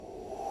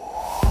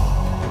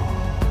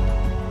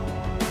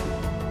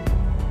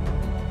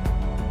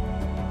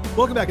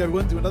Welcome back,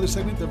 everyone, to another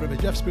segment of Rabbi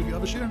Jeff's Pirkei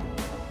Avos Shiur,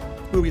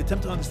 where we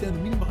attempt to understand the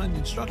meaning behind the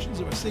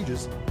instructions of our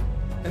sages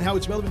and how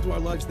it's relevant to our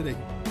lives today.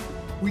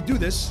 We do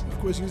this, of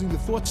course, using the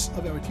thoughts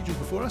of our teachers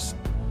before us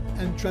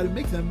and try to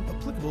make them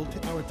applicable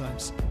to our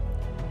times.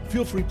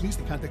 Feel free, please,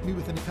 to contact me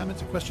with any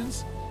comments or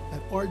questions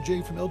at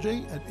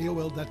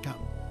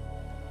rjfromlj@aol.com.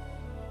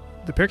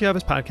 The Pirkei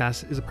Avos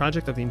podcast is a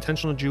project of the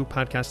Intentional Jew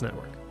Podcast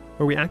Network,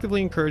 where we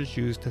actively encourage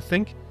Jews to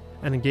think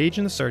and engage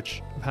in the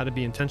search of how to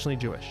be intentionally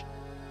Jewish.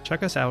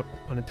 Check us out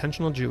on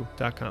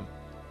intentionaljew.com.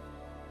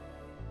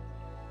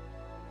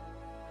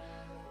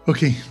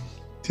 Okay,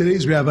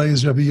 today's rabbi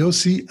is Rabbi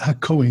Yossi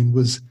HaKohen,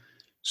 was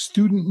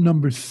student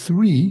number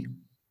 3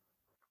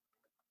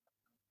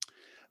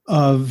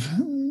 of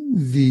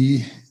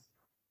the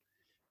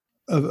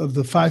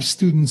 5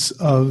 students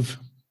of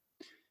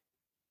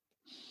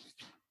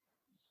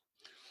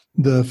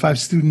Rabbi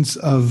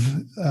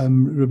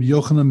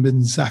Yochanan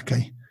ben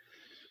Zakkai.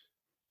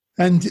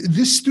 And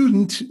this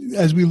student,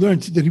 as we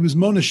learned that he was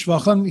Mona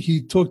Shvachan,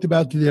 he talked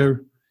about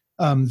their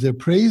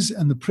praise,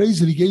 and the praise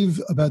that he gave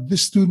about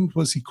this student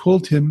was he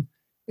called him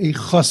a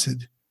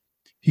chassid.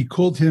 He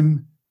called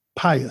him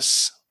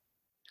pious.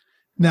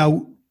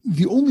 Now,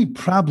 the only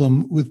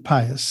problem with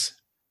pious,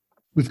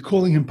 with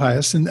calling him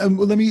pious, and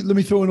let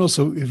me throw in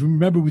also, if you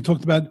remember, we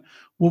talked about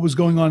what was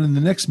going on in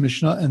the next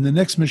Mishnah, and the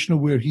next Mishnah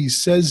where he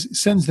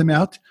sends them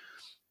out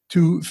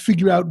to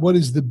figure out what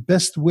is the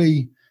best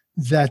way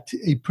that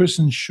a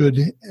person should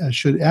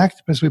act,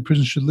 the best way a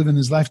person should live in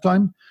his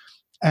lifetime.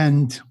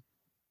 And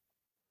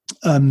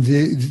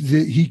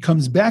he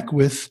comes back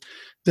with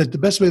that the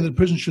best way that a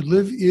person should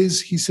live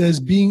is, he says,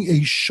 being a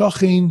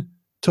shochein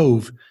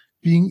tov,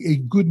 being a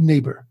good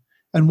neighbor.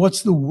 And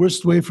what's the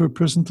worst way for a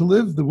person to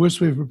live? The worst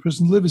way for a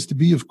person to live is to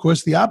be, of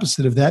course, the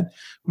opposite of that,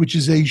 which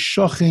is a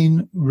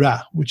shochein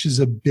ra, which is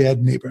a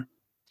bad neighbor.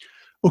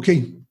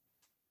 Okay,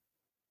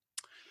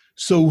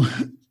 so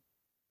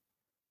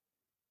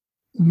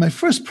my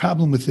first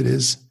problem with it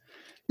is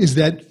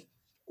that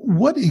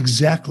what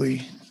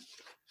exactly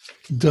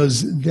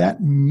does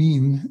that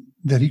mean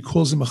that he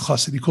calls him a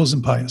chassid? He calls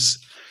him pious.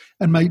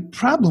 And my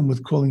problem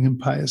with calling him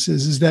pious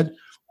is that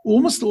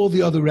almost all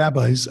the other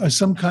rabbis are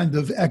some kind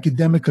of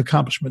academic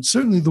accomplishment,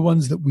 certainly the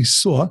ones that we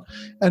saw,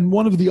 and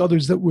one of the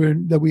others that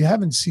we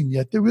haven't seen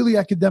yet. They're really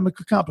academic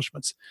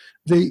accomplishments.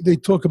 They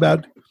talk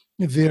about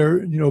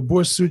their,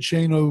 bor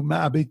sucheino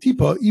ma'abe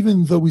tipa,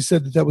 even though we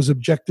said that was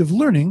objective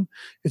learning.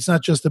 It's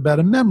not just about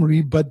a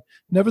memory, but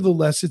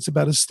nevertheless, it's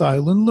about a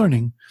style in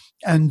learning.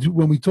 And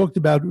when we talked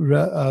about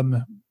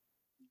the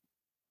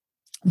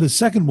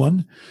second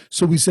one,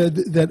 so we said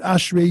that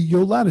Ashrei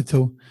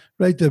Yoladato,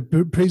 right? The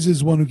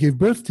praises one who gave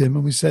birth to him,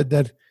 and we said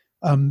that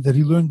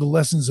he learned the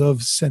lessons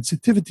of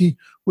sensitivity,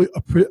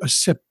 a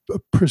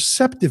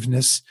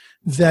perceptiveness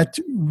that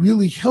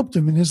really helped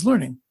him in his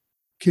learning.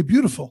 Okay,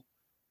 beautiful.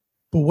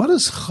 But what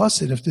does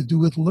chassid have to do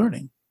with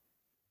learning?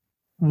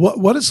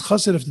 What does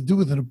chassid have to do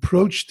with an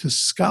approach to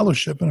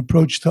scholarship, an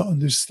approach to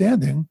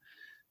understanding,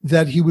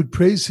 that he would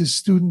praise his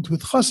student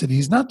with chassid?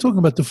 He's not talking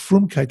about the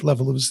frumkeit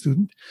level of a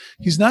student.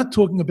 He's not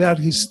talking about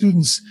his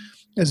students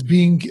as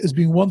being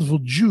wonderful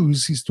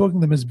Jews. He's talking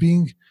them as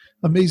being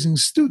amazing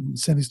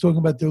students, and he's talking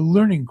about their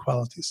learning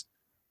qualities.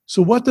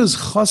 So what does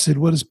chassid,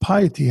 what does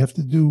piety have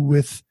to do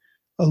with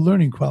a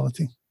learning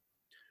quality?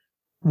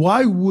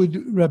 Why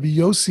would Rabbi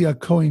Yossi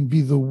HaKohen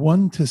be the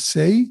one to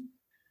say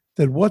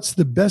that what's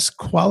the best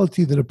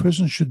quality that a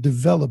person should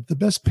develop, the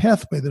best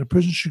pathway that a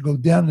person should go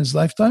down in his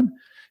lifetime,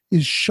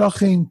 is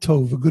shochein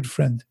tov, a good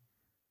friend?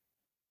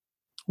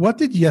 What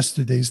did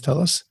yesterday's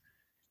tell us?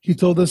 He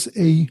told us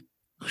a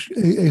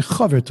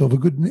chaver tov,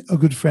 a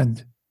good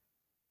friend.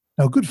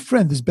 Now, a good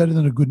friend is better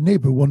than a good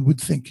neighbor, one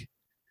would think.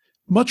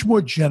 Much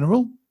more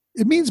general,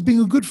 it means being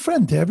a good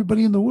friend to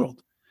everybody in the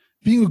world.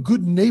 Being a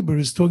good neighbor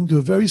is talking to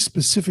a very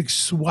specific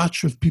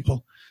swatch of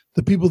people,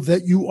 the people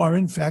that you are,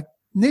 in fact,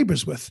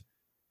 neighbors with.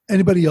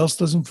 Anybody else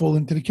doesn't fall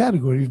into the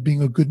category of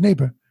being a good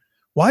neighbor.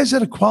 Why is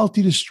that a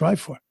quality to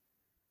strive for?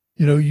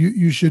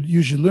 You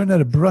should learn how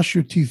to brush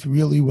your teeth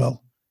really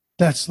well.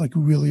 That's like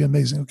really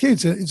amazing. Okay,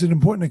 it's an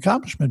important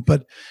accomplishment,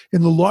 but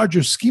in the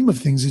larger scheme of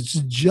things, it's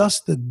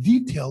just a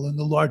detail in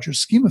the larger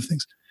scheme of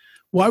things.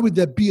 Why would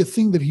that be a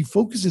thing that he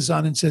focuses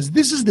on and says,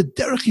 this is the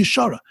derech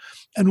yeshara?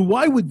 And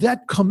why would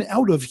that come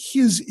out of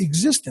his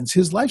existence,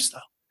 his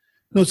lifestyle?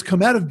 No, it's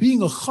come out of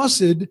being a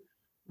chassid.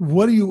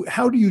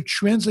 How do you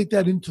translate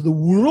that into the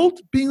world,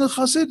 being a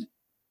chassid?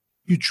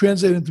 You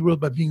translate it into the world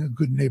by being a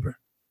good neighbor.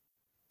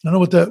 I don't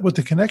know what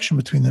the connection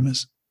between them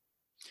is.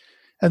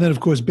 And then, of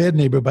course, bad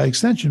neighbor by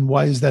extension.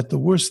 Why is that the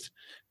worst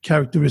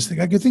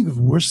characteristic? I could think of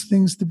worse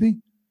things to be.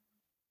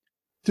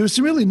 There's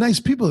some really nice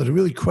people that are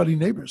really cruddy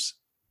neighbors.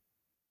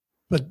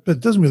 But it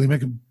doesn't really make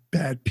them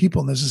bad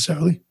people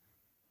necessarily.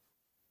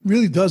 It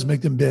really does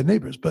make them bad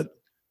neighbors, but it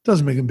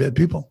doesn't make them bad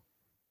people.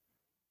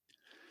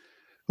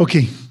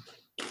 Okay.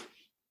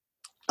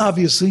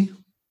 Obviously,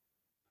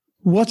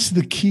 what's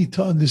the key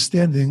to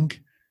understanding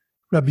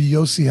Rabbi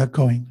Yossi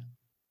HaKohen?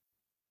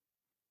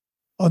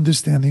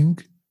 Understanding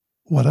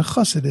what a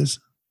chassid is.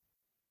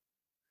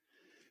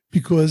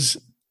 Because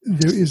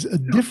there is a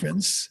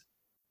difference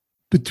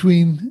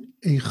between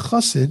a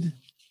chassid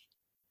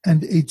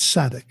and a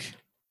tzaddik.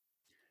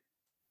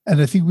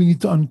 And I think we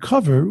need to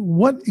uncover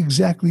what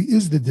exactly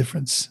is the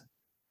difference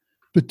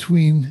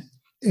between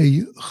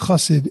a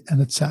chassid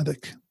and a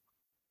tzaddik.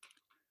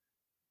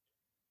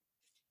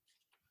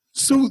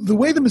 So the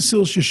way the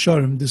Mesilas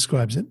Yesharim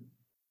describes it,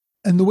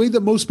 and the way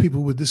that most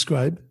people would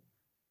describe,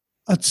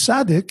 a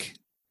tzaddik,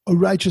 a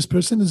righteous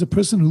person, is a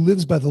person who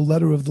lives by the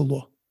letter of the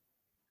law.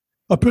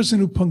 A person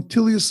who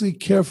punctiliously,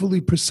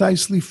 carefully,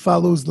 precisely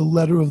follows the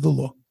letter of the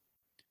law.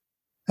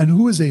 And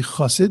who is a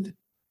chassid?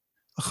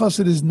 A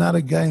chassid is not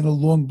a guy in a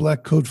long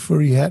black coat,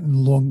 furry hat, and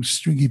long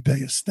stringy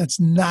payas. That's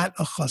not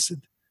a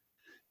chassid.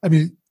 I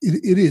mean,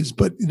 it is,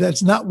 but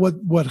that's not what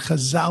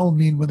Chazal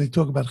mean when they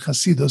talk about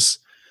chasidus.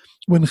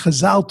 When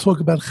Chazal talk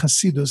about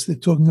chasidus, they're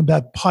talking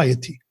about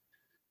piety.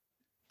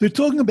 They're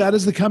talking about,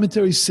 as the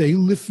commentaries say,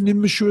 lifnim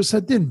meshuras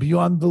hadin,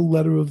 beyond the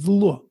letter of the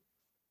law.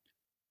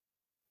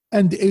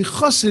 And a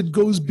chassid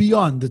goes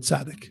beyond the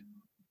tzaddik.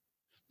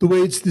 The way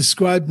it's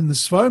described in the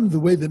Sfarim, the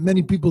way that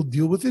many people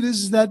deal with it,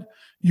 is that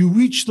you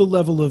reach the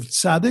level of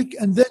tzaddik,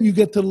 and then you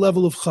get to the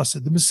level of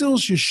chassid. The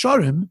Mesilas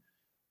Yesharim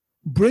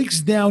breaks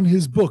down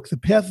his book, The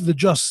Path of the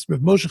Just. Rav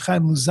Moshe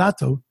Chaim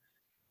Luzzatto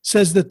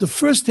says that the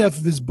first half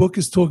of his book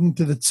is talking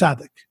to the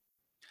tzaddik.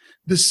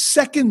 The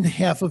second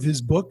half of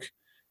his book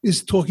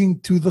is talking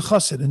to the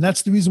chassid. And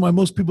that's the reason why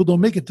most people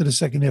don't make it to the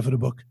second half of the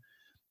book.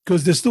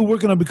 Because they're still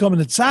working on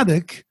becoming a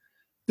tzaddik.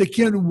 They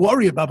can't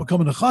worry about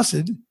becoming a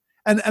chassid.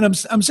 And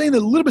I'm saying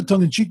that a little bit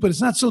tongue-in-cheek, but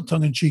it's not so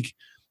tongue-in-cheek,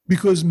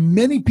 because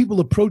many people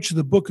approach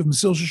the book of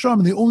Mesilas Yesharim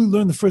and they only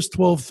learn the first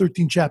 12,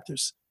 13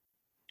 chapters,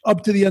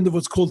 up to the end of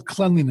what's called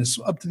cleanliness,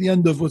 up to the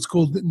end of what's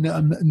called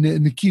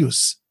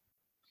nikius.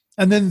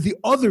 And then the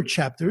other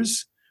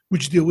chapters,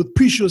 which deal with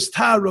prishus,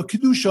 tara,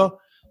 kedusha,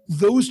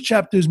 those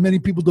chapters many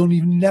people don't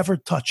even never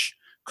touch,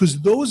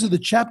 because those are the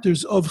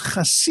chapters of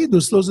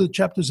chasidus, those are the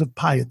chapters of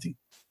piety.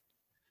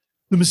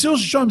 The Mesilas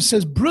Yesharim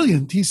says,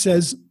 brilliant, he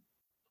says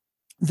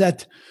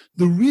that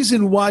the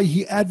reason why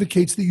he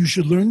advocates that you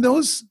should learn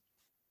those,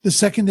 the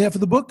second half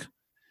of the book,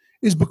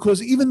 is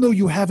because even though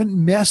you haven't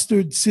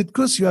mastered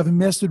tzidkus, you haven't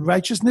mastered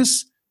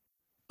righteousness,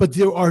 but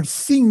there are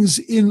things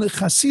in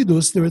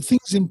chasidus, there are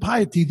things in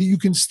piety that you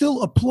can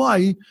still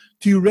apply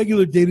to your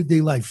regular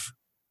day-to-day life.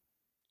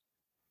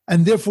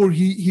 And therefore,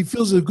 he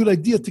feels it a good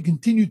idea to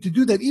continue to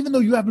do that, even though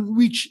you haven't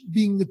reached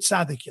being the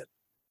tzaddik yet.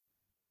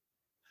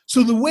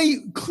 So the way,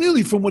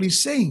 clearly from what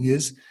he's saying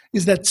is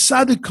that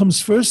tzaddik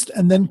comes first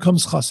and then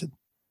comes chassid.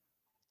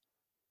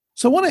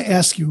 So I want to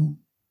ask you,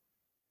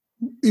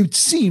 it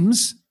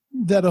seems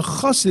that a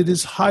chassid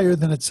is higher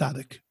than a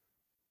tzaddik.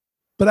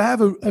 But I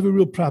have a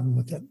real problem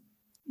with that.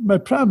 My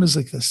problem is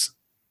like this.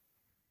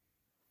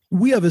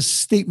 We have a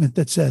statement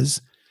that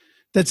says,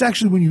 that's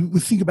actually, when you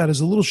think about it,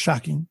 is a little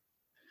shocking.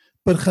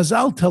 But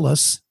Chazal tell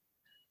us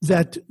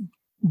that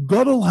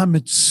Gadol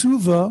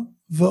ha-mitzuva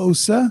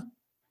va'osa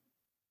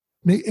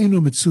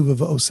me'enu mitzuva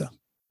va'osa.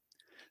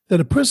 That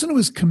a person who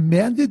is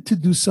commanded to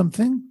do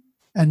something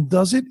and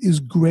does it is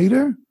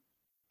greater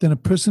than a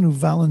person who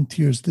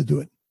volunteers to do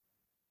it.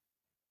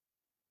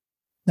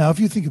 Now, if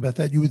you think about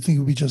that, you would think it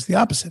would be just the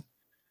opposite.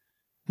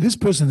 This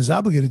person is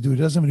obligated to do it,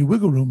 doesn't have any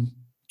wiggle room,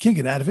 can't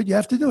get out of it, you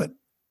have to do it.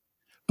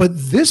 But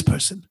this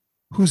person,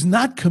 who's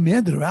not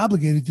commanded or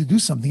obligated to do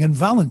something and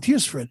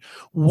volunteers for it,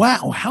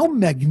 wow, how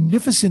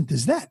magnificent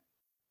is that?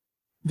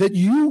 That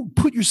you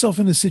put yourself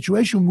in a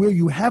situation where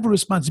you have a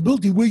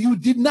responsibility where you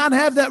did not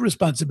have that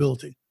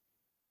responsibility.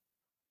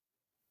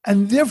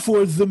 And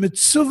therefore, the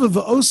mitzvah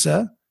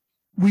va'osa,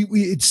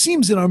 it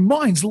seems in our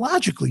minds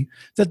logically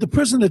that the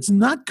person that's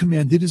not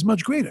commanded is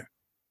much greater.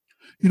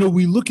 You know,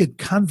 we look at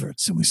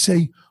converts and we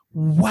say,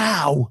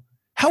 wow,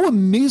 how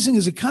amazing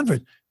is a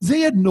convert? They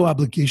had no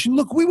obligation.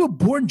 Look, we were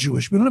born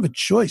Jewish. We don't have a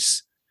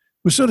choice.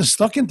 We're sort of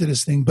stuck into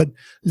this thing, but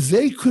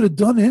they could have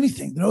done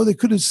anything. You know, they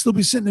could have still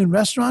be sitting in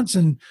restaurants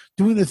and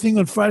doing their thing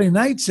on Friday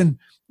nights, and,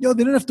 you know,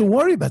 they didn't have to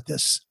worry about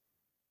this.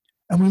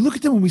 And we look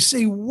at them and we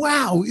say,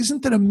 wow,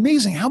 isn't that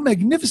amazing? How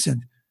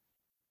magnificent.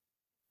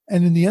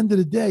 And in the end of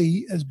the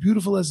day, as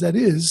beautiful as that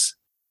is,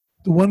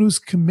 the one who's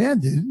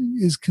commanded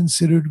is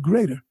considered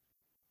greater.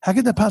 How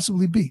could that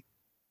possibly be?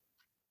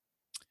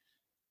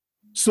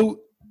 So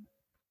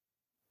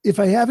if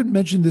I haven't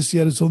mentioned this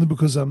yet, it's only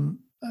because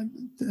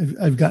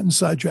I've gotten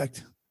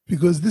sidetracked,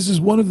 because this is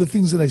one of the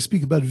things that I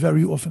speak about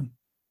very often.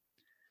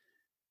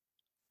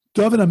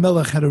 David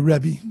HaMelech had a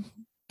Rebbe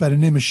by the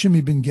name of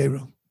Shimi ben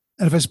Gera.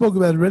 And if I spoke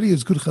about it already,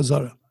 it's good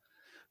chazara.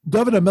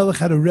 David HaMelech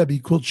had a Rebbe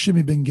called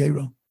Shimi ben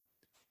Gera.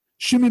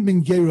 Shimi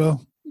ben Gera,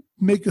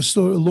 make a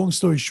long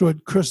story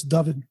short, cursed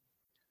David.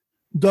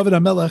 David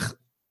HaMelech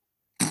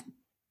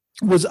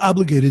was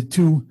obligated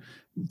to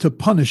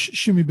punish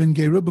Shimi ben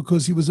Gera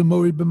because he was a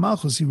Morid ben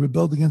Malchus. He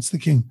rebelled against the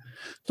king.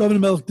 David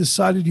HaMelech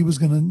decided he was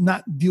going to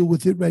not deal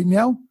with it right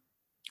now.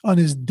 On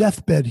his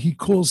deathbed, he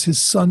calls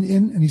his son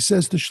in and he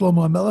says to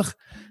Shlomo HaMelech,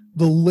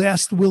 the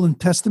last will and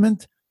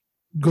testament,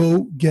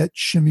 go get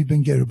Shimi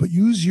ben Gera, but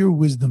use your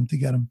wisdom to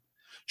get him.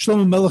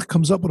 Shlomo Melech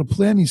comes up with a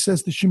plan. He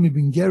says to Shimi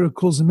ben Gera,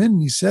 calls him in,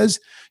 and he says,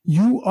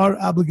 you are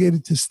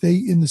obligated to stay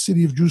in the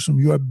city of Jerusalem.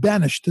 You are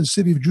banished to the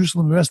city of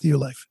Jerusalem the rest of your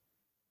life.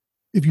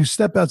 If you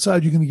step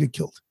outside, you're going to get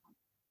killed.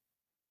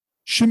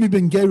 Shimi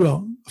ben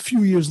Gera, a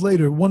few years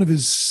later, one of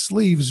his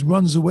slaves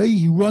runs away.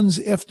 He runs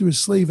after his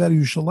slave out of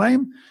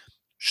Yerushalayim.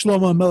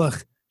 Shlomo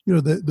Melech,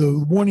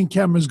 the warning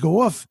cameras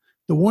go off,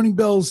 the warning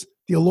bells,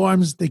 the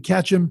alarms, they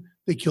catch him,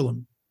 they kill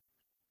him.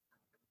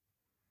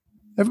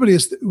 Everybody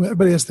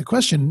asked the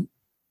question,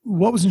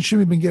 what was in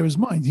Shimi ben Gera's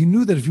mind? He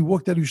knew that if he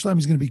walked out of Yerushalayim,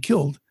 he's going to be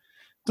killed.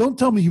 Don't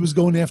tell me he was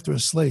going after a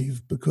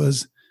slave,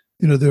 because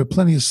there are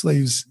plenty of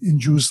slaves in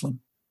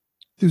Jerusalem.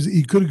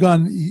 He could have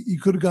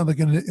gone like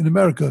in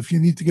America, if you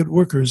need to get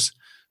workers,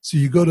 so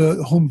you go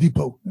to Home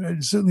Depot,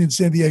 right? Certainly in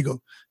San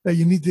Diego.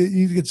 You need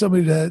to get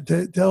somebody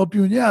to help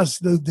you. And yes,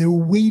 they're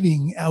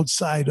waiting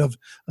outside of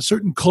a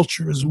certain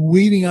culture is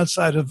waiting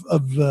outside of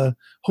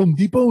Home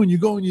Depot, and you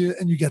go and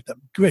you get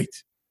them.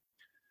 Great.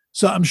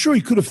 So I'm sure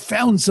he could have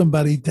found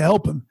somebody to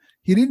help him.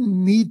 He didn't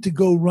need to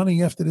go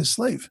running after this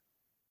slave.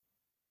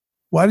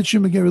 Why did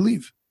Shimi ben Gera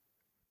leave?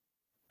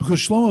 Because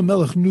Shlomo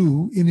Melech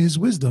knew in his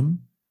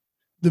wisdom,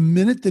 the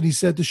minute that he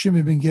said to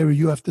Shimi ben Gera,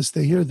 you have to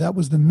stay here, that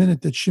was the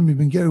minute that Shimi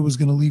ben Gera was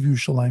going to leave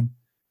Yerushalayim.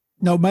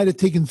 Now, it might have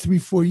taken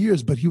 3-4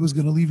 years, but he was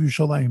going to leave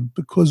Yerushalayim,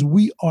 because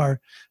we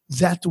are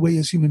that way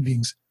as human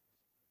beings.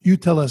 You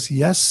tell us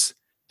yes,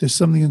 there's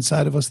something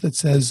inside of us that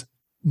says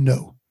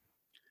no.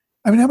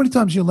 I mean, how many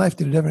times in your life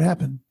did it ever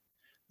happen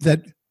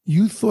that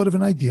you thought of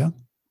an idea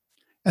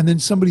and then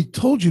somebody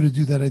told you to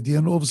do that idea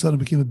and all of a sudden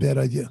it became a bad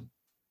idea?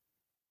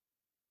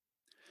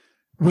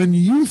 When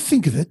you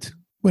think of it,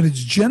 when it's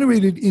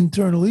generated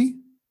internally,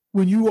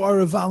 when you are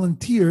a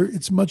volunteer,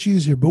 it's much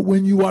easier. But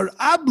when you are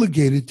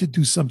obligated to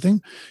do something,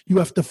 you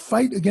have to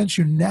fight against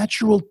your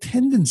natural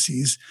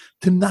tendencies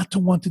to not to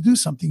want to do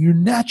something, your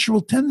natural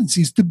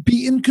tendencies to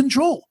be in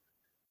control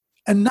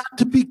and not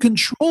to be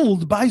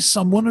controlled by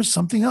someone or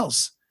something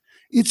else.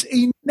 It's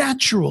a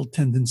natural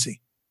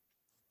tendency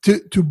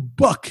to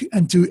buck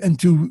and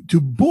to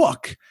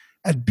balk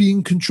at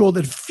being controlled,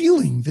 at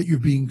feeling that you're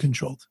being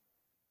controlled.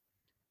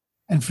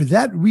 And for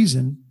that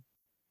reason,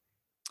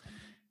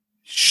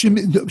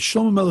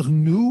 Shlomo Melech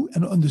knew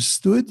and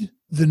understood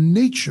the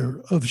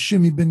nature of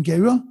Shimi ben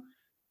Gera,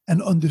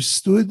 and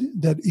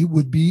understood that it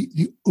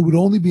would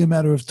only be a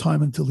matter of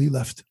time until he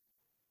left.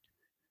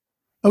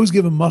 I always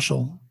give a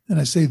mashal, and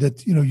I say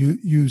that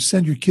you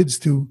send your kids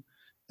to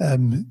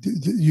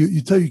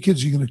you tell your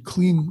kids you're going to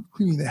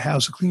cleaning the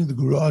house or cleaning the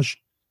garage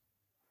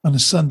on a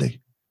Sunday.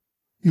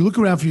 You look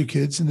around for your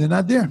kids and they're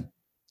not there.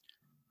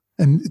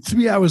 And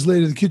 3 hours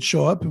later, the kids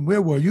show up, and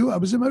where were you? I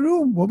was in my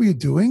room. What were you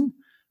doing?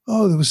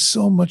 Oh, there was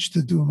so much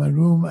to do in my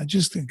room. I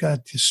just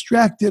got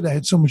distracted. I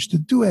had so much to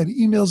do. I had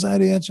emails I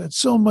had to answer.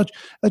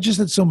 I just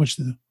had so much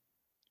to do.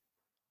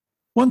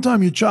 One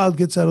time your child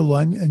gets out of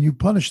line and you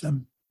punish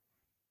them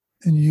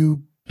and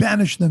you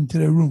banish them to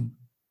their room.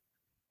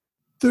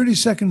 30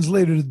 seconds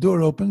later, the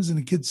door opens and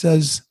the kid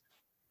says,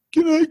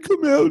 "Can I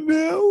come out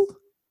now?"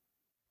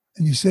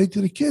 And you say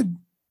to the kid,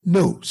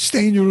 "No,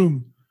 stay in your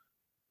room."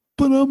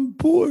 "But I'm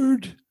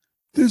bored.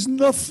 There's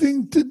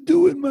nothing to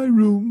do in my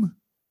room."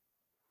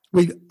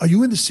 Wait, are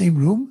you in the same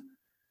room?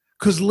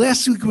 Because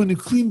last week when you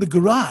cleaned the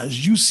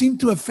garage, you seem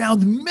to have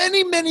found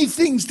many, many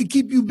things to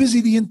keep you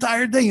busy the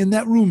entire day in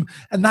that room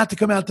and not to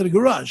come out to the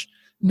garage.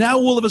 Now,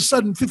 all of a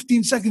sudden,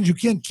 15 seconds, you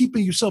can't keep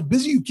yourself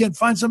busy. You can't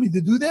find something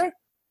to do there.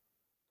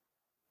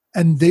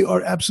 And they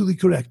are absolutely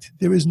correct.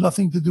 There is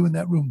nothing to do in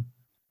that room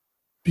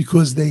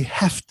because they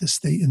have to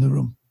stay in the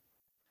room.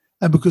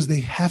 And because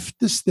they have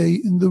to stay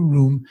in the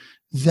room,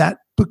 that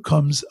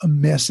becomes a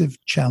massive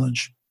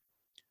challenge.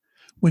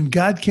 When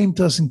God came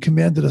to us and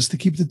commanded us to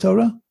keep the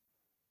Torah,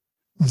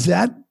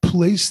 that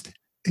placed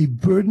a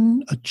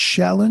burden, a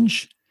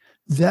challenge,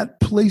 that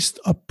placed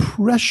a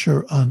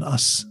pressure on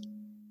us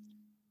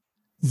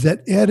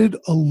that added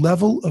a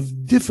level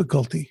of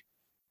difficulty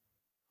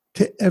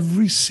to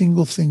every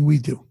single thing we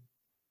do.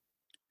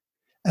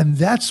 And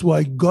that's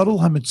why Gadol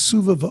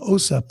HaMetzuva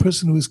Va'osa, a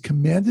person who is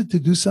commanded to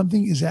do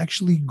something, is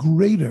actually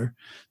greater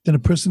than a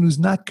person who's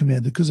not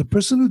commanded, because a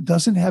person who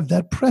doesn't have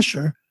that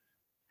pressure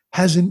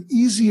has an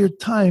easier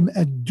time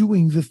at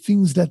doing the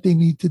things that they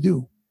need to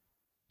do.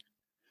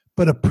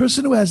 But a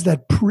person who has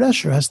that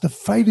pressure has to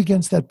fight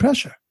against that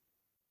pressure,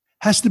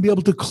 has to be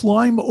able to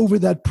climb over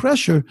that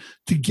pressure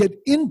to get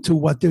into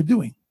what they're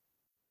doing.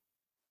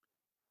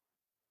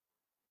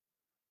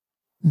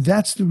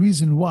 That's the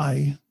reason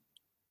why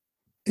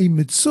a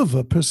mitzvah,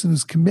 a person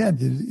who's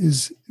commanded,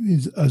 is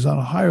on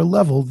a higher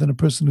level than a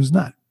person who's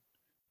not.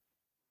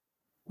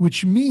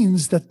 Which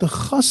means that the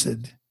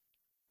chassid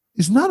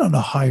is not on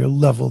a higher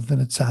level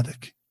than a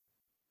tzaddik.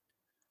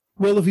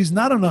 Well, if he's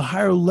not on a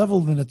higher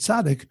level than a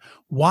tzaddik,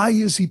 why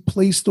is he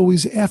placed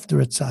always after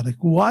a tzaddik?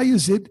 Why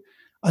is it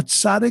a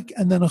tzaddik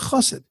and then a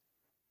chassid?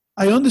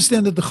 I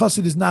understand that the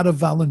chassid is not a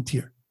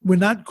volunteer. We're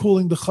not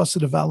calling the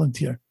chassid a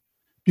volunteer.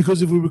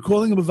 Because if we were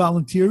calling him a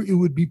volunteer, it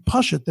would be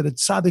pashut that a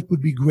tzaddik would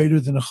be greater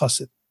than a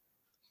chassid.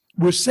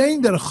 We're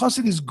saying that a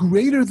chassid is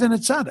greater than a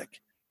tzaddik.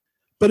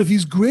 But if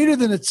he's greater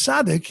than a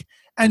tzaddik,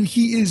 and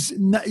he is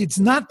not, it's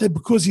not that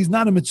because he's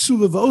not a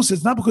mitzvah v'osa,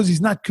 it's not because he's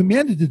not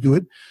commanded to do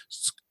it,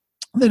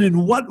 then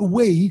in what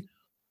way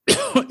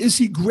is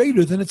he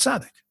greater than a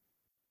tzaddik?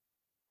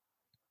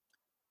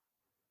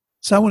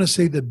 So I want to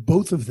say that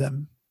both of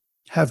them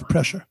have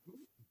pressure.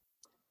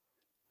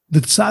 The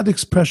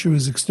tzaddik's pressure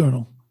is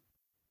external.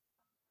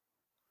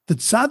 The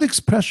tzaddik's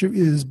pressure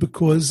is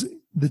because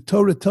the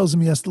Torah tells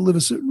him he has to live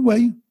a certain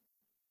way,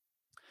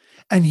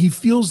 and he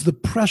feels the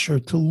pressure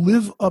to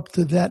live up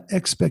to that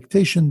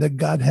expectation that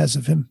God has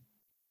of him.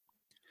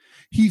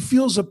 He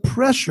feels a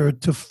pressure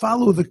to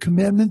follow the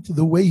commandment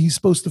the way he's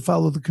supposed to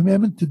follow the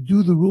commandment, to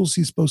do the rules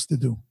he's supposed to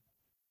do.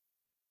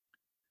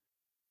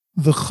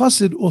 The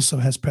chassid also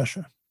has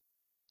pressure.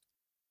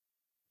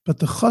 But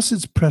the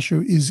chassid's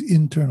pressure is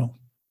internal.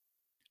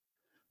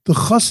 The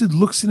chassid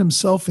looks at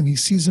himself and he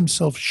sees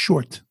himself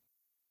short.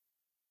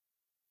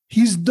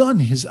 He's done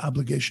his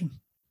obligation.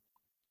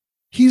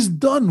 He's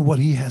done what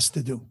he has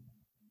to do.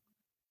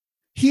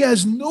 He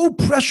has no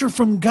pressure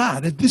from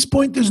God. At this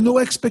point, there's no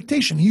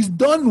expectation. He's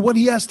done what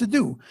he has to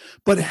do.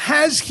 But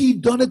has he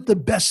done it the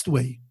best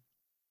way?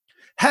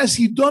 Has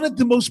he done it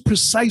the most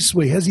precise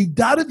way? Has he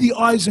dotted the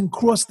I's and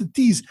crossed the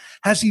T's?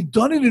 Has he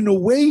done it in a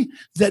way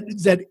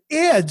that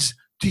adds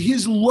to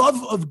his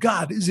love of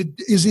God? Is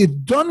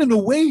it done in a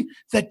way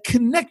that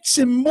connects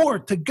him more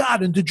to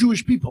God and to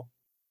Jewish people?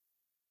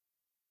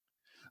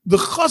 The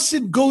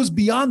chassid goes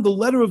beyond the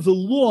letter of the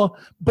law,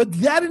 but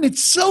that in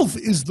itself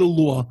is the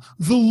law.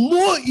 The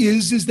law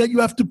is that you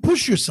have to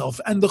push yourself,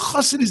 and the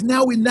chassid is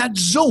now in that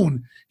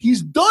zone.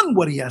 He's done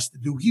what he has to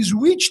do. He's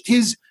reached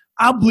his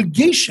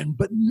obligation,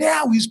 but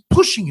now he's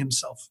pushing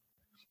himself,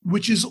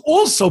 which is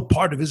also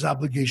part of his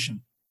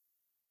obligation.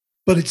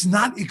 But it's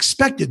not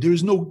expected. There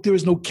is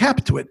no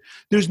cap to it.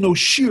 There's no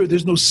shear.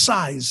 There's no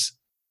size.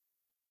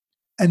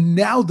 And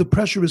now the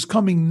pressure is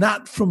coming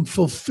not from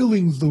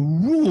fulfilling the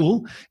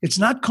rule. It's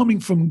not coming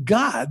from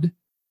God.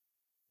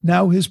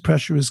 Now his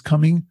pressure is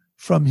coming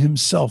from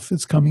himself.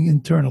 It's coming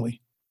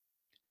internally.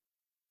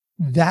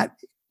 That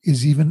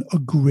is even a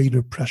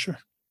greater pressure.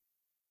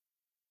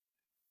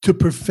 To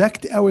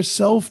perfect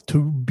ourselves,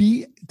 to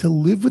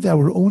live with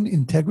our own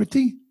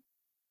integrity,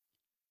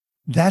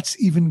 that's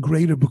even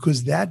greater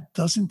because that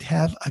doesn't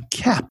have a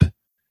cap.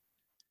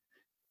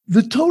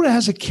 The Torah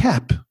has a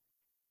cap.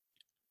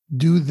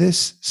 Do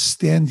this,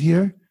 stand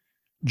here,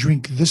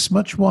 drink this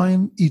much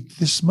wine, eat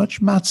this much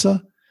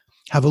matzah,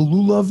 have a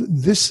lulav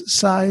this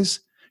size,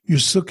 your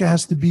sukkah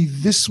has to be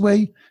this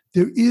way.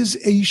 There is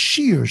a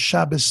shear.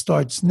 Shabbos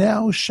starts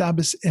now,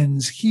 Shabbos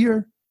ends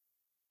here.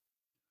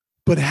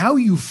 But how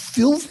you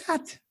fill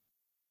that,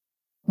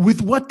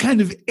 with what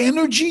kind of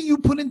energy you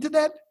put into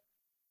that,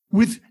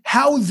 with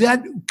how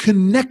that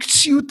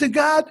connects you to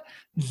God,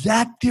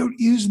 that there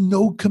is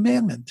no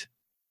commandment.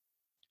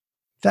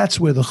 That's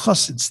where the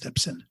chassid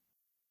steps in.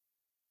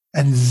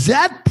 And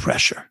that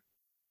pressure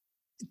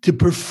to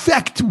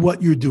perfect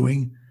what you're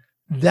doing,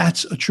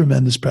 that's a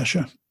tremendous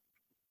pressure.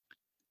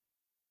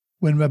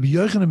 When Rabbi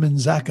Yochanan ben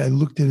Zakkai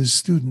looked at his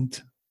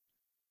student,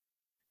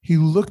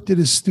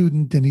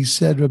 and he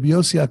said, Rabbi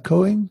Yossi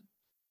HaKohen,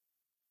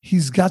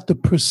 he's got the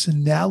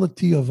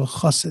personality of a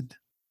chassid.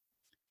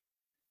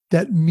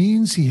 That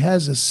means he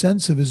has a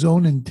sense of his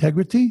own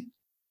integrity.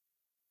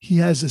 He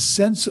has a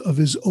sense of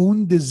his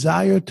own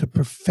desire to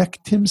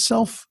perfect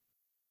himself.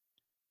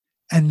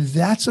 And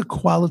that's a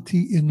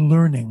quality in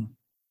learning.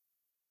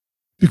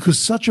 Because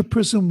such a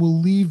person will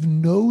leave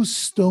no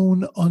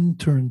stone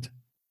unturned.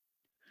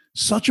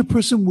 Such a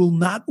person will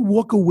not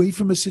walk away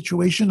from a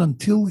situation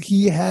until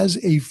he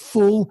has a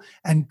full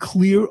and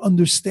clear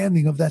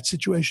understanding of that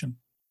situation.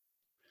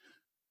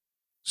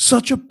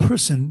 Such a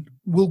person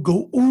will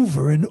go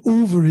over and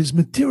over his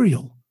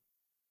material.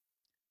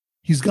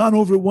 He's gone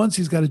over it once,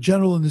 he's got a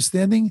general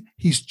understanding,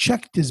 he's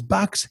checked his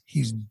box,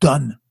 he's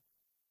done.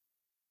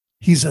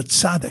 He's a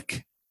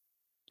tzaddik.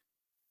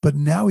 But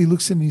now he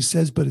looks at it and he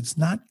says, but it's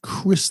not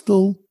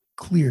crystal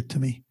clear to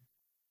me.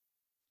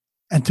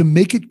 And to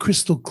make it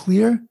crystal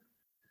clear,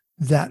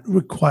 that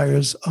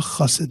requires a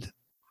chassid.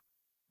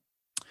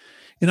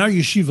 In our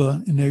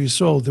yeshiva, in Eretz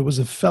Yisrael, there was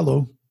a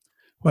fellow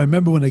who I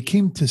remember when I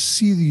came to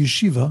see the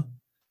yeshiva,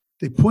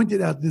 they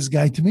pointed out this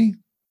guy to me,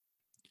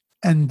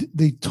 and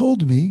they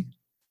told me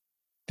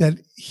that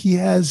he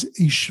has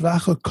a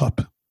shvacha cup.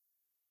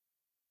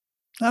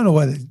 I don't know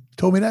why they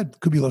told me that. It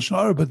could be Lashon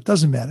Hara, but it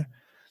doesn't matter.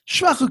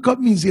 Shvacha cup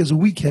means he has a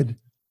weak head.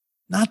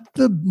 Not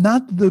the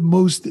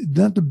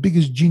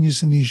biggest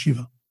genius in the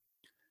yeshiva.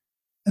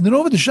 And then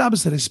over the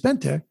Shabbos that I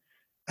spent there,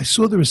 I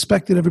saw the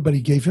respect that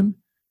everybody gave him.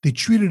 They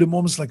treated him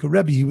almost like a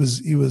Rebbe. He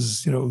was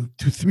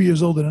 2-3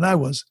 years older than I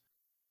was.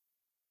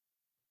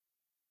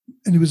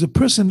 And he was a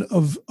person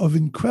of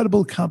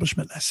incredible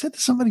accomplishment. I said to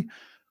somebody,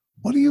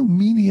 what do you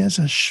mean he has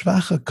a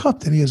shvacha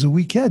cup, that he has a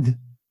weak head?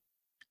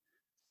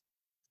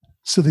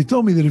 So they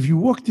told me that if you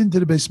walked into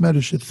the Beis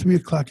Medrash at 3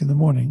 o'clock in the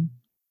morning,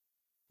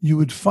 you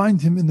would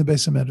find him in the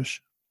Beis Medrash.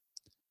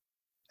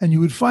 And you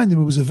would find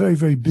him, it was a very,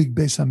 very big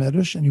Beis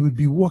HaMedrash, and he would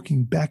be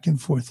walking back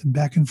and forth,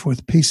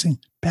 pacing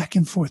back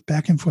and forth.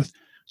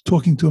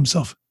 talking to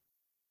himself.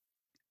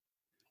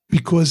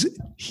 Because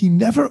he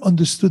never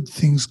understood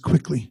things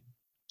quickly,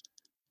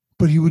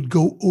 but he would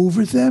go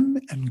over them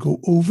and go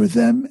over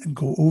them and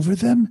go over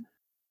them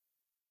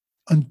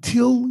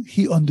until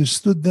he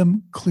understood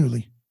them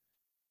clearly.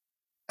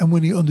 And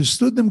when he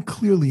understood them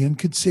clearly and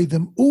could say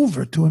them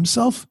over to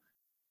himself,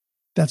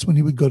 that's when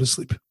he would go to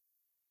sleep.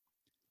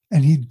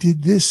 And he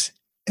did this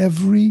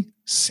every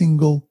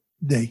single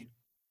day.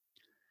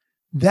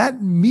 That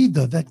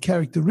midah, that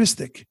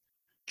characteristic,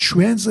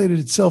 translated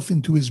itself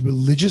into his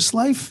religious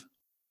life,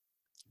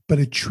 but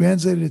it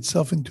translated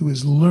itself into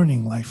his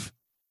learning life.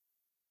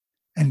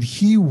 And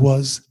he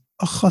was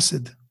a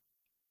chassid.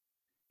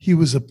 He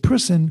was a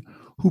person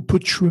who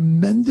put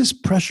tremendous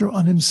pressure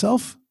on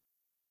himself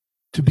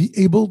to be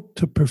able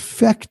to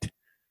perfect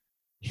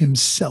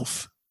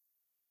himself,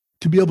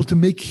 to be able to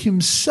make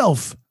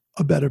himself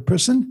a better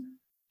person,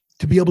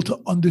 to be able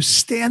to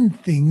understand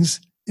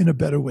things in a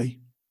better way.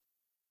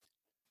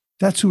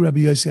 That's who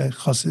Rabbi Yossi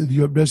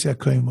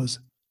HaKohen was.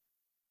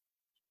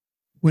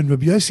 When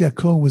Rabbi Yossi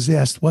HaKohen was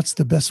asked, what's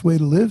the best way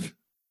to live?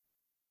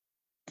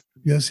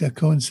 Rabbi Yossi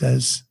HaKohen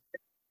says,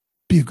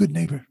 be a good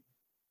neighbor.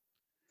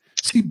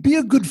 See, be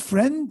a good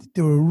friend,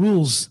 there are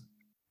rules.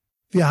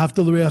 Don't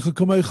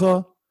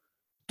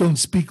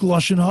speak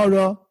Lashon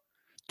Hara,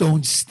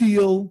 don't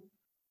steal,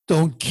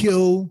 don't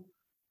kill,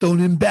 don't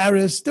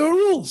embarrass. There are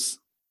rules.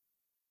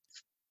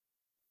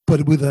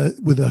 But with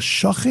a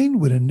shachin,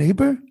 with a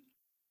neighbor,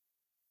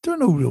 there are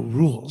no real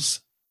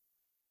rules.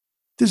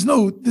 There's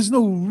no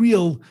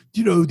real,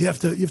 you have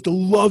to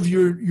love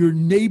your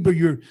neighbor,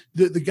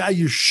 the guy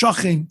you're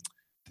shachin.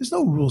 There's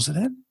no rules in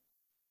it.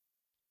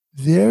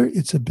 There,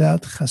 it's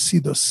about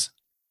chasidus.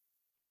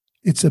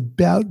 It's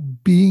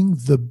about being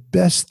the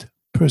best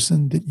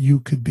person that you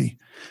could be.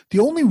 The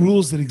only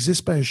rules that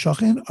exist by a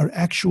shachin are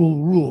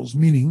actual rules,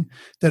 meaning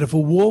that if a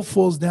wall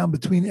falls down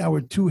between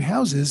our two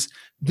houses,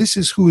 this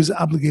is who is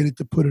obligated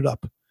to put it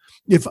up.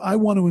 If I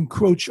want to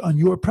encroach on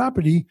your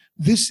property,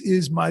 this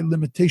is my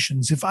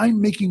limitations. If I'm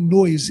making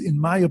noise in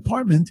my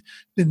apartment,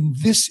 then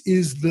this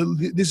is the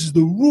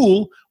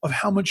rule of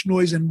how much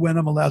noise and when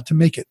I'm allowed to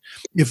make it.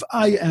 If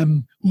I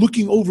am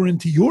looking over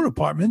into your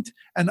apartment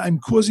and I'm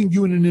causing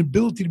you an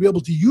inability to be able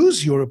to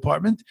use your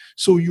apartment,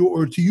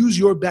 or to use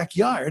your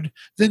backyard,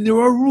 then there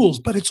are rules.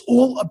 But it's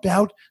all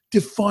about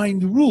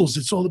defined rules.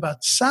 It's all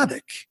about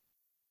tzaddik.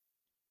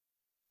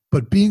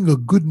 But being a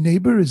good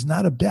neighbor is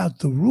not about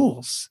the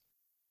rules.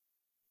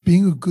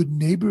 Being a good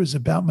neighbor is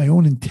about my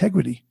own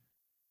integrity,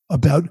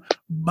 about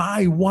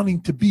my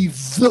wanting to be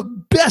the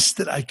best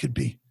that I could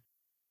be,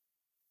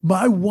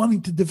 my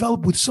wanting to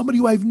develop with somebody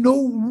who I have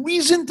no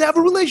reason to have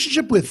a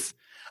relationship with.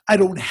 I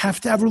don't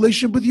have to have a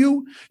relationship with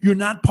you. You're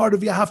not part of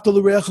Yahavta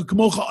L'Reacha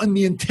Kamocha in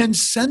the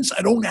intense sense.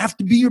 I don't have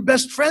to be your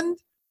best friend.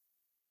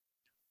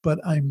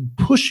 But I'm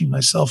pushing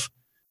myself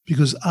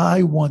because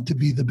I want to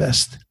be the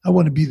best. I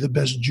want to be the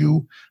best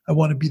Jew. I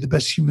want to be the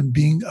best human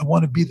being. I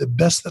want to be the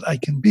best that I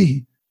can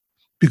be,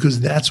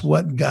 because that's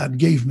what God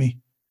gave me.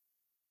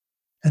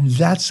 And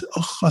that's a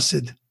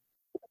chassid.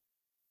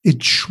 It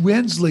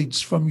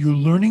translates from your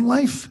learning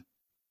life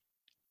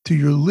to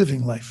your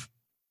living life.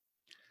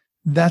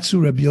 That's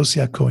who Rabbi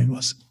Yossi HaKohen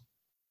was.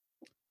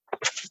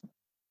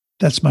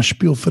 That's my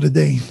spiel for the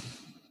day.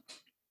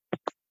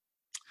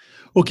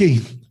 Okay,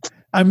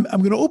 I'm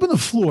going to open the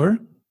floor.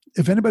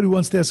 If anybody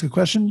wants to ask a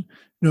question,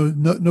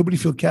 nobody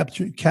feel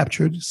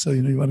captured. So,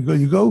 you want to go,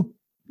 you go.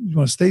 You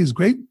want to stay is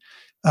great.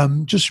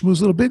 Just schmooze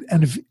a little bit.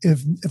 And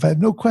if I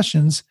have no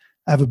questions,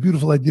 I have a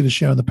beautiful idea to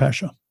share on the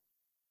Parsha.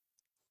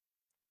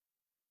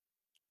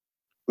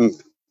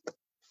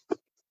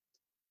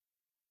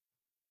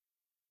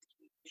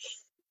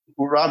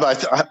 Well, Rabbi,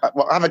 I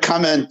have a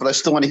comment, but I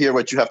still want to hear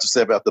what you have to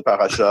say about the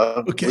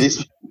Parasha. Okay.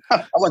 Please.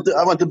 I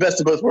want the best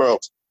of both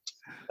worlds.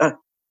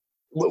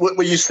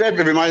 What you said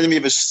reminded me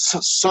of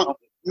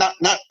not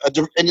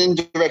an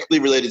indirectly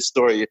related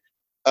story.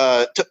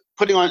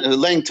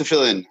 Laying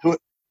tefillin. Who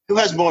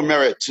has more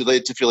merit to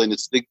lay tefillin?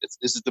 Is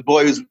it the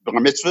boy who's bar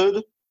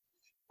mitzvahed,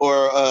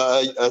 or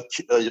a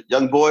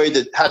young boy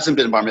that hasn't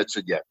been bar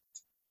mitzvahed yet?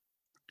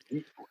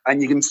 And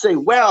you can say,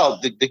 well,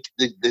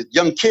 the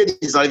young kid,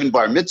 he's not even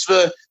bar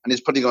mitzvah, and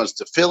he's putting on his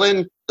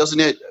tefillin, doesn't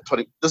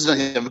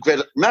have a great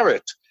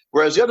merit.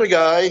 Whereas the other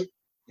guy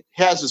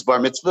has his bar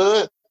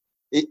mitzvah,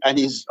 and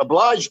he's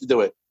obliged to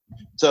do it.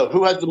 So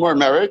who has the more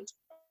merit?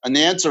 And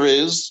the answer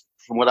is,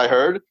 from what I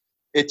heard,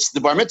 it's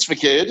the bar mitzvah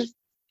kid,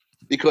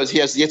 because he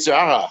has the Yetzer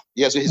Hara.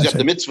 He's got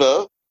the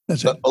mitzvah.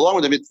 That's right. Along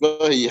with the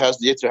mitzvah, he has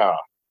the Yetzer Hara.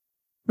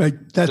 Right.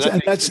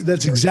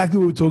 That's exactly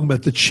what we're talking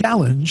about. The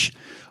challenge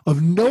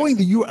of knowing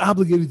that you're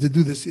obligated to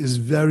do this is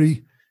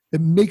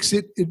it makes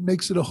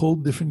it a whole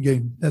different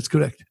game. That's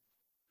correct.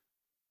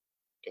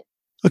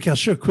 Okay, I'll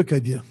share a quick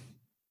idea.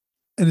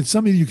 And it's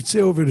something you can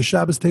say over at a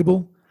Shabbos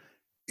table.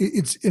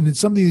 It's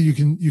something that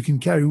you can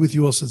carry with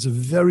you also. It's a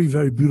very,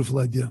 very beautiful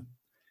idea.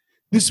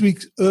 This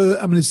week,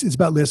 it's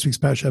about last week's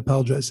Parsha. I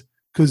apologize.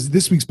 Because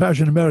this week's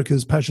Parsha in America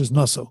is Parshas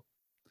Naso.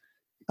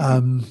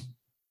 But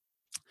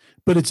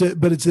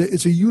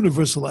it's a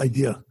universal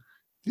idea.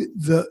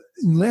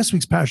 in last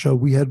week's Parsha,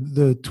 we had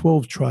the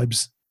 12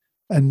 tribes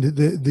and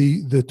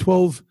the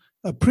 12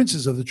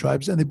 princes of the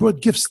tribes, and they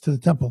brought gifts to the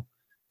temple.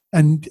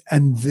 And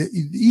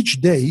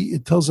each day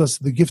it tells us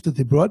the gift that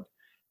they brought,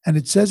 and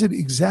it says it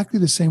exactly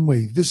the same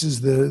way. This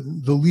is the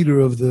leader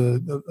of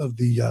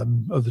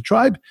the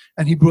tribe,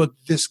 and he brought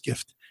this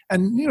gift.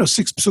 And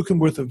 6 psukim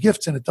worth of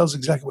gifts, and it tells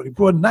exactly what he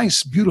brought.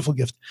 Nice, beautiful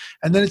gift.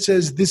 And then it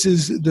says this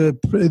is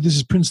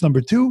prince number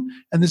 2,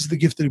 and this is the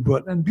gift that he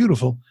brought, and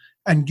beautiful.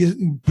 And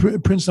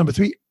prince number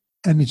 3,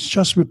 and it's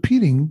just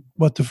repeating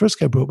what the first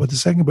guy brought, what the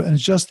second brought, and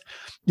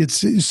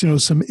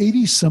it's some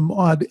 80 some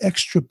odd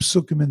extra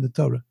psukim in the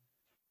Torah.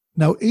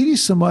 Now 80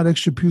 some odd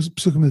extra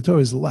psukim in the Torah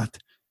is a lot.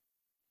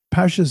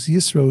 Parshas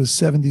Yisro is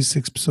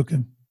 76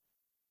 psukim.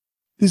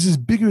 This is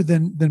bigger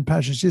than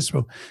Parshas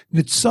Yisro.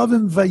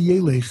 Nitzavim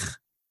Vayelech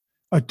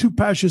are 2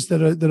 parshas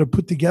that are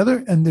put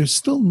together, and they're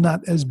still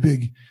not as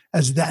big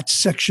as that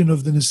section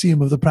of the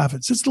Nesiim of the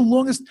prophets. It's the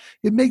longest.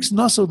 It makes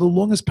Naso the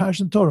longest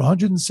parsha in Torah,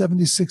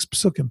 176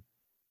 psukim.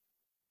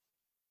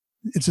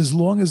 It's as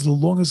long as the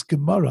longest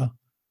Gemara,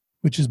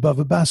 which is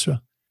Bava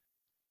Basra.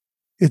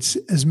 It's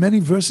as many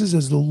verses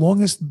as the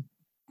longest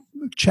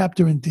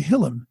chapter in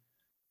Tehillim,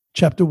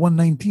 chapter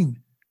 119.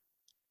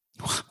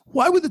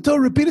 Why would the Torah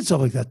repeat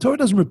itself like that? Torah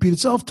doesn't repeat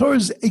itself.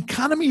 Torah's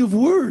economy of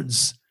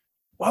words.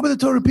 Why would the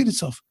Torah repeat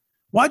itself?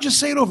 Why just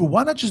say it over?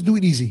 Why not just do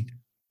it easy?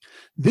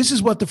 This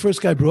is what the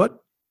first guy brought,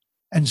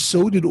 and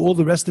so did all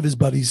the rest of his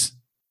buddies.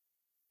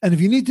 And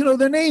if you need to know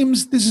their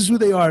names, this is who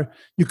they are.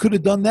 You could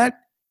have done that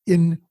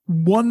in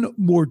 1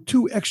 or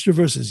 2 extra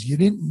verses. You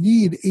didn't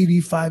need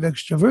 85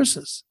 extra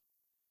verses.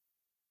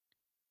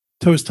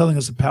 Torah is telling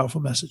us a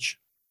powerful message.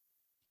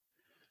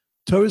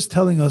 Torah is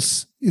telling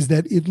us is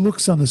that it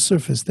looks on the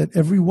surface that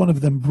every one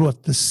of them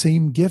brought the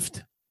same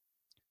gift,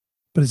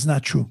 but it's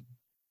not true.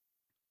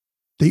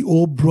 They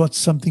all brought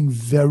something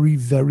very,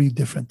 very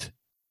different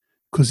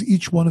because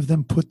each one of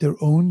them put their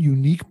own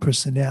unique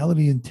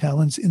personality and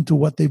talents into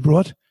what they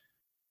brought,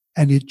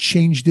 and it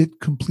changed it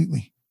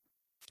completely.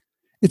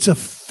 It's a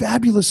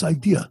fabulous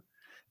idea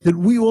that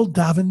we all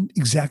daven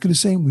exactly the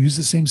same. We use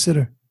the same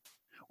siddur.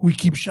 We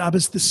keep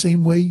Shabbos the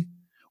same way.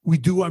 We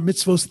do our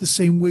mitzvos the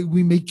same way.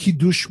 We make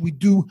kiddush. We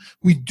do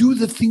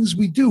the things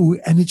we do,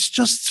 and it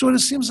just sort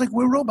of seems like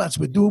we're robots.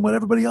 We're doing what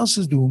everybody else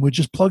is doing. We're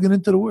just plugging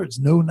into the words.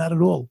 No, not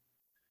at all.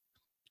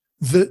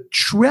 The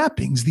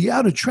trappings, the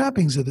outer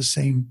trappings are the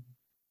same,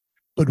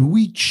 but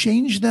we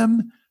change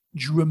them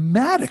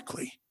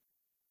dramatically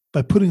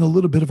by putting a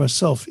little bit of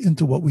ourselves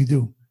into what we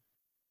do.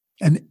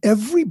 And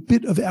every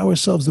bit of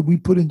ourselves that we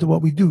put into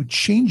what we do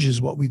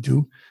changes what we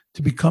do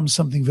to become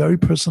something very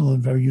personal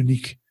and very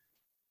unique.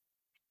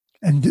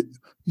 And,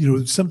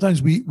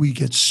 sometimes we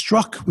get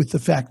struck with the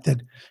fact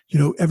that,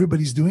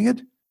 everybody's doing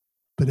it,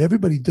 but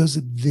everybody does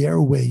it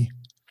their way.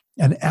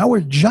 And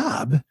our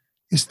job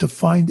is to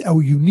find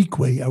our unique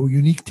way, our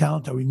unique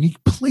talent, our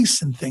unique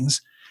place in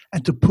things,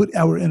 and to put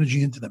our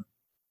energy into them.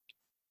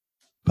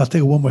 But I'll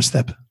take one more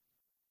step.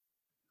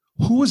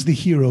 Who was the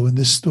hero in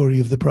this story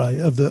of the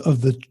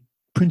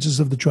princes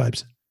of the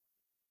tribes?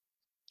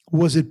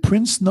 Was it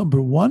prince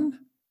number 1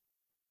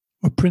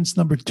 or prince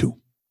number 2?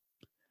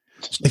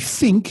 So I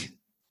think,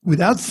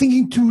 without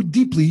thinking too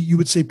deeply, you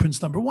would say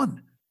prince number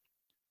 1.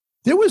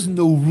 There was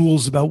no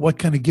rules about what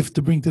kind of gift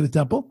to bring to the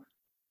temple.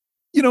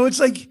 It's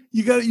like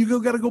you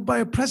got to go buy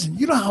a present.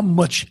 You know how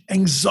much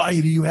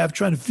anxiety you have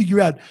trying to figure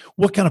out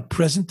what kind of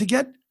present to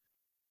get?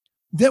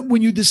 That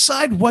when you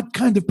decide what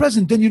kind of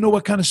present, then you know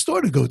what kind of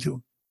store to go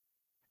to.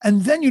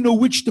 And then you know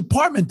which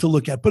department to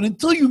look at. But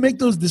until you make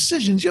those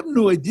decisions, you have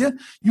no idea.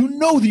 You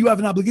know that you have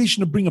an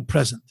obligation to bring a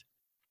present.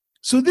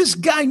 So this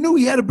guy knew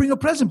he had to bring a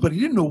present, but he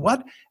didn't know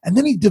what. And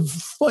then he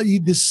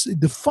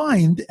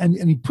defined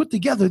and he put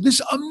together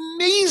this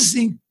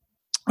amazing,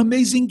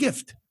 amazing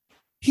gift.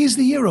 He's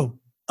the hero.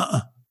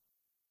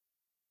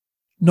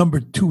 Number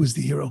 2 is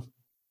the hero.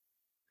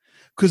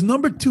 Because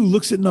number 2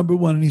 looks at number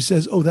 1 and he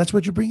says, oh, that's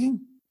what you're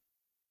bringing?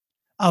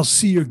 I'll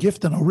see your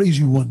gift and I'll raise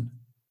you one.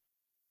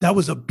 That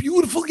was a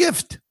beautiful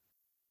gift.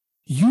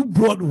 You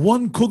brought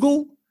 1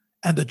 kugel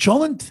and a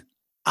cholent.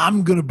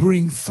 I'm going to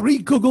bring 3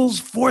 kugels,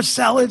 4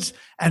 salads,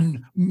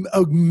 and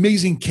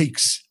amazing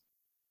cakes.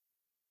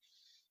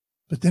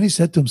 But then he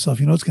said to himself,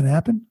 you know what's going to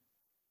happen?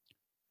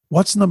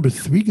 What's number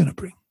 3 going to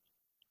bring?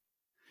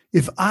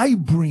 If I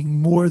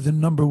bring more than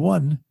number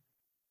 1,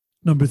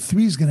 number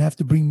 3 is going to have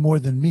to bring more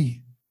than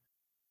me.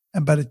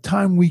 And by the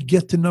time we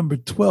get to number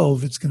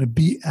 12, it's going to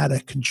be out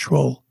of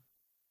control.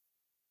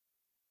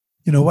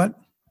 You know what?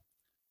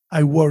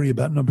 I worry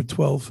about number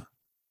 12,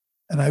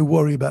 and I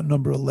worry about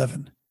number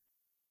 11,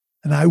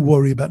 and I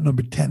worry about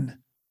number 10.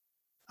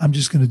 I'm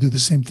just going to do the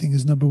same thing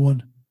as number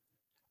 1.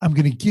 I'm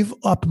going to give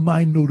up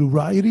my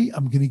notoriety.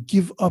 I'm going to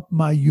give up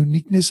my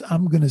uniqueness.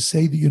 I'm going to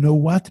say that, you know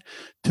what?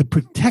 To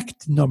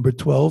protect number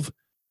 12,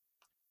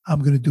 I'm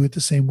going to do it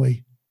the same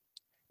way.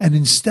 And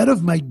instead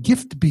of my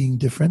gift being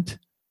different,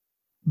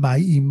 my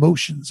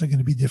emotions are going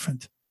to be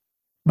different.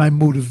 My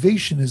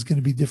motivation is going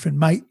to be different.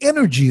 My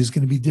energy is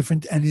going to be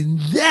different. And in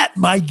that,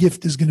 my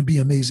gift is going to be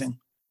amazing.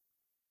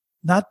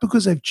 Not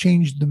because I've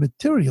changed the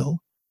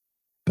material,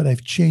 but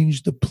I've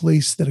changed the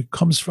place that it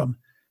comes from.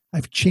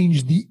 I've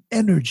changed the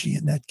energy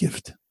in that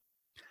gift.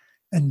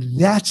 And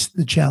that's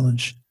the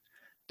challenge.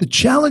 The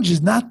challenge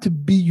is not to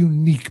be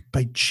unique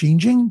by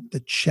changing. The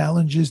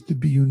challenge is to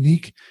be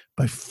unique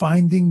by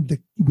finding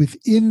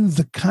within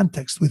the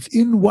context,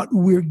 within what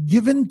we're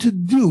given to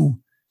do,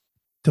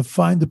 to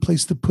find a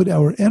place to put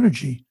our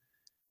energy,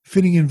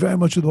 fitting in very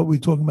much with what we're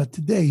talking about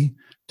today,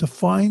 to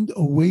find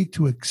a way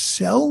to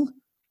excel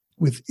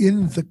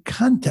within the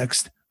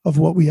context of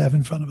what we have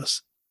in front of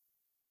us.